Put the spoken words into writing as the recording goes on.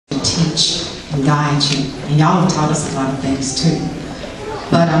teach and guide you. And y'all have taught us a lot of things too.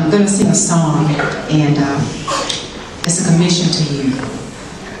 But I'm going to sing a song, and it's a commission to you.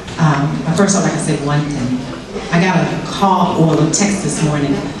 But first I'd like to say one thing. I got a call or a text this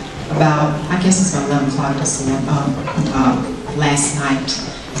morning about, I guess it's about 11 o'clock this morning, last night.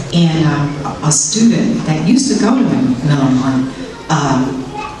 And a student that used to go to Miller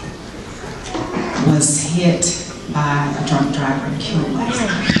was hit by a drunk driver and killed last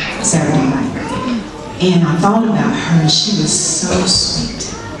night, Saturday night. And I thought about her, and she was so sweet.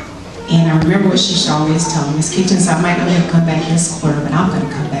 And I remember what she always told me, Miss Kitchen, so I might not have to come back this quarter, but I'm going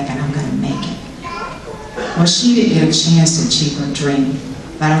to come back and I'm going to make it. Well, she didn't get a chance to achieve her dream,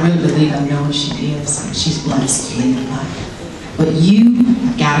 but I really believe I know she is. She's blessed to live life. But you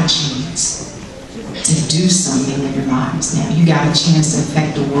got a chance to do something in your lives now. You got a chance to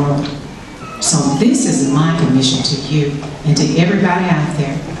affect the world. So this is my commission to you and to everybody out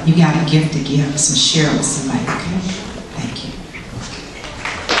there. You got a gift to give, so share it with somebody, okay? Thank you.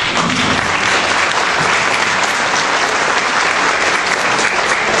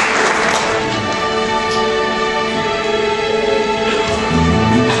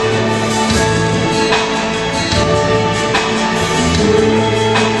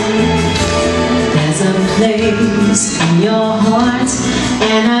 There's a place in your heart,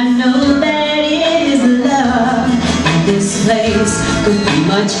 and I know that it is love. And this place could be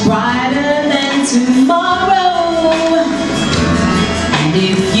much brighter than tomorrow. And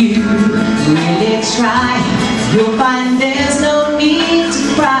if you really try, you'll find there's no need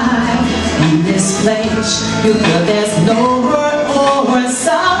to cry. In this place, you'll feel there's no hurt or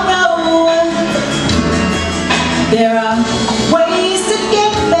sorrow. There are ways to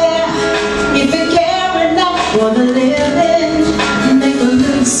get there if you care enough for the living. Make a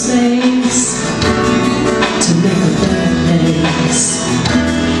little space to make a better place.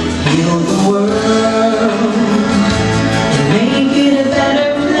 Heal the world and make it a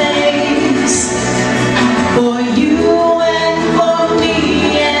better place for you and for me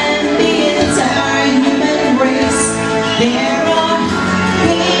and the entire human race. There are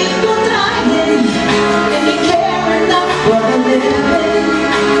people dying, and you care enough for the living.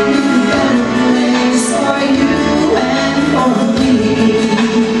 Make a better place for you and for me.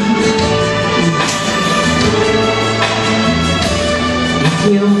 If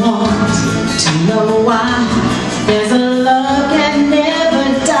you want to know why, there's a love can never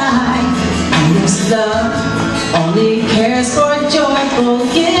die. And this love only cares for joyful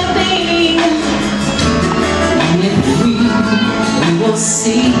giving. And if we will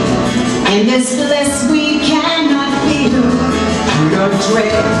see in this bliss we cannot feel, through your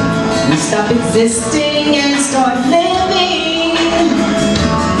dread we stop existing and start living.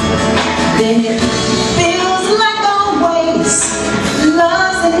 Then it feels like always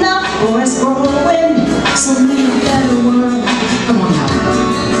love's enough for us growing. So make a better world. Come on now.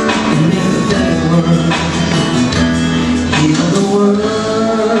 And make a better world. Heal the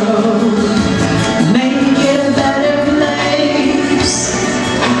world. Make it a better place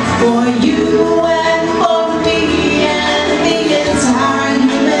for you and for me and the entire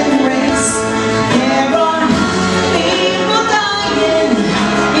human race. There are people dying.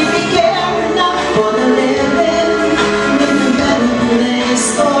 If you care enough for the living, make a better place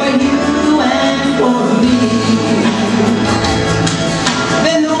for you and for me.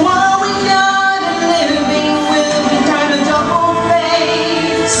 Then the world we know and living will be turned a double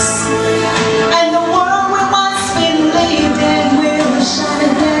face, and the world we once believed in will shine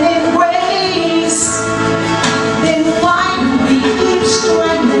again in grace. Then why do we keep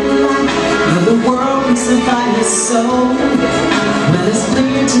struggling like the world can survive its soul? Well, it's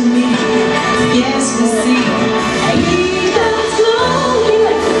clear to me, yes we see, eagles flying,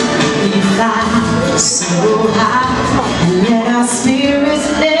 we fly so high, and let our spirits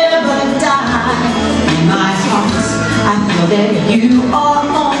never die. In my heart, I feel that you are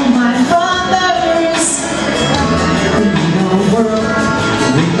all my brothers. In a world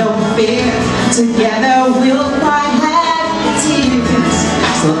with no fear, together we'll cry happy tears.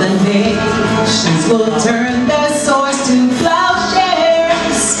 So the nations will turn their swords to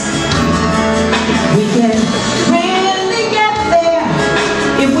plowshares. We can really get there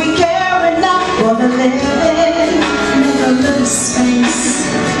if we care enough for the living. Make a little space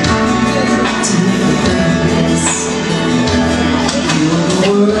to make a better place. Heal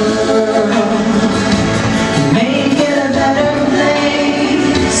the world, make it a better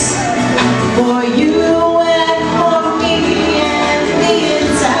place for you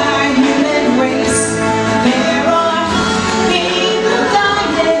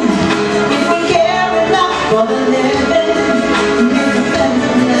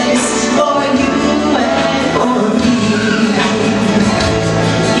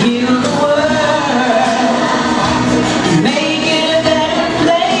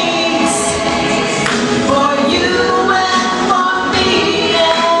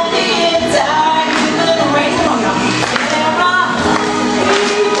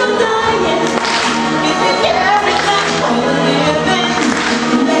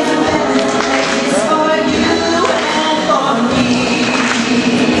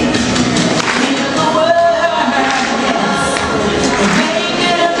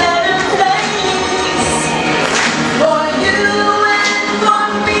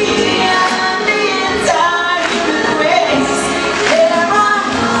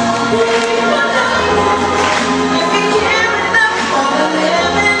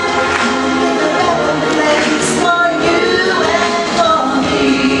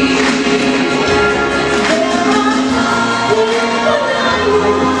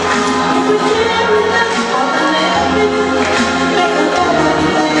ordinary life, ordinary.